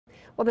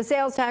Well, the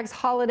sales tax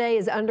holiday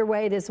is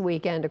underway this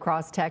weekend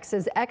across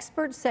Texas.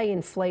 Experts say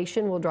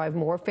inflation will drive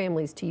more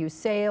families to use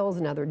sales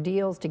and other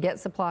deals to get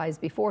supplies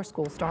before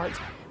school starts.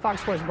 Fox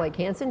 4's Blake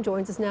Hansen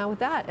joins us now with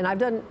that. And I've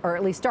done, or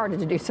at least started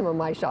to do some of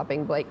my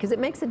shopping, Blake, because it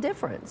makes a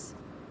difference.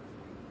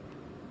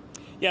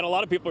 Yeah, and a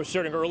lot of people are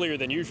starting earlier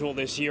than usual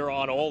this year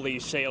on all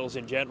these sales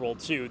in general,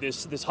 too.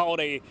 This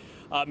holiday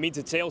means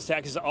that sales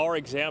taxes are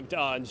exempt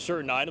on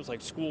certain items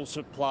like school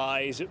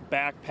supplies,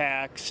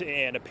 backpacks,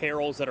 and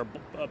apparel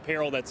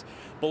that's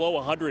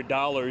below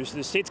 $100.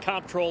 The state's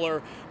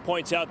comptroller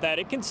points out that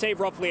it can save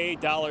roughly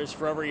 $8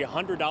 for every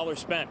 $100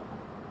 spent.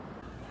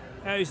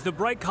 As the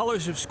bright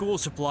colors of school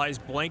supplies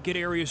blanket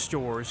area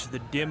stores, the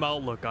dim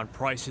outlook on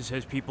prices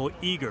has people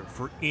eager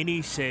for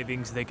any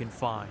savings they can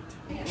find.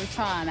 We're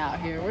trying out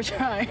here, we're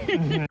trying.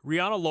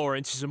 Rihanna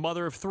Lawrence is a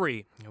mother of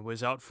 3 and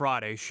was out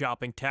Friday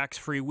shopping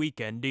tax-free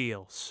weekend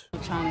deals.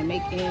 We're trying to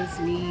make ends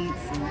meet,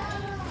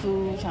 and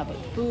food, trying to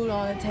put food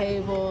on the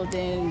table,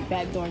 then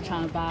backdoor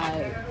trying to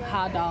buy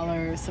high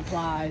dollar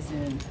supplies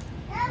and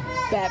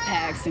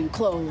backpacks and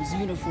clothes,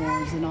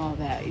 uniforms and all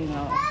that, you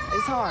know.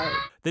 It's hard.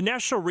 The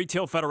National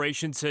Retail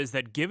Federation says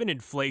that given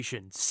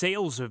inflation,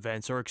 sales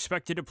events are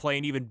expected to play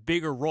an even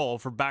bigger role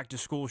for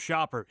back-to-school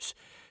shoppers.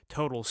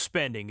 Total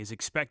spending is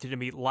expected to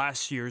meet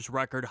last year's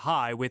record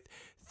high, with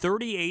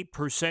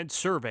 38%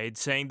 surveyed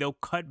saying they'll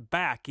cut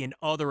back in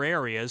other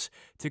areas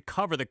to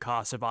cover the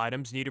cost of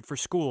items needed for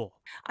school.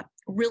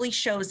 Really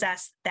shows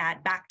us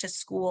that back to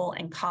school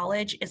and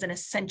college is an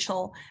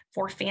essential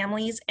for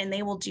families, and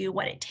they will do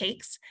what it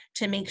takes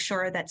to make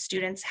sure that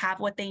students have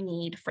what they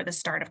need for the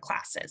start of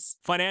classes.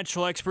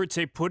 Financial experts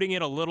say putting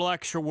in a little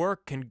extra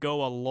work can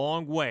go a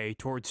long way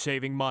towards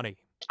saving money.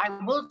 I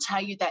will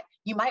tell you that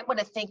you might want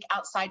to think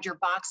outside your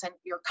box and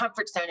your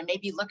comfort zone and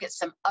maybe look at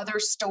some other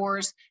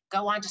stores,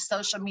 go onto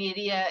social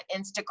media,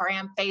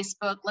 Instagram,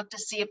 Facebook, look to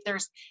see if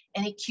there's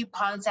any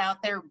coupons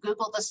out there,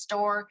 Google the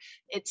store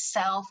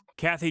itself.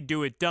 Kathy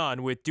Do It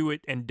Done with Do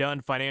It and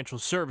Done Financial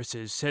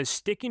Services says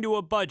sticking to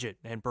a budget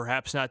and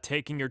perhaps not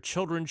taking your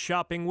children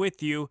shopping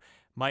with you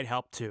might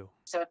help too.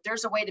 So if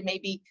there's a way to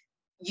maybe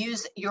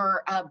use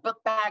your book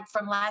bag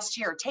from last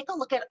year, take a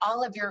look at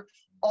all of your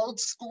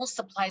old school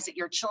supplies that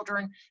your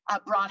children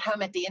brought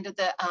home at the end of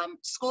the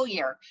school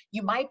year.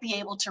 You might be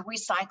able to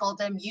recycle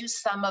them,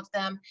 use some of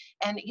them.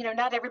 And, you know,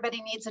 not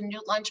everybody needs a new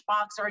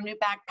lunchbox or a new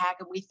backpack,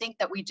 and we think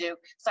that we do.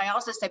 So I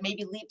also say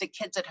maybe leave the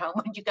kids at home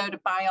when you go to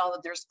buy all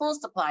of their school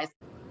supplies.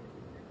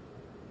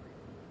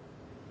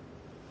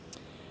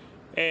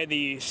 And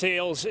the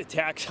sales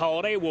tax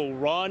holiday will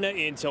run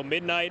until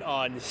midnight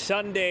on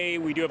Sunday.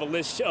 We do have a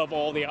list of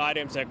all the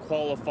items that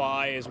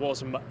qualify, as well as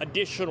some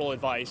additional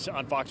advice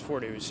on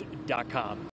fox4news.com.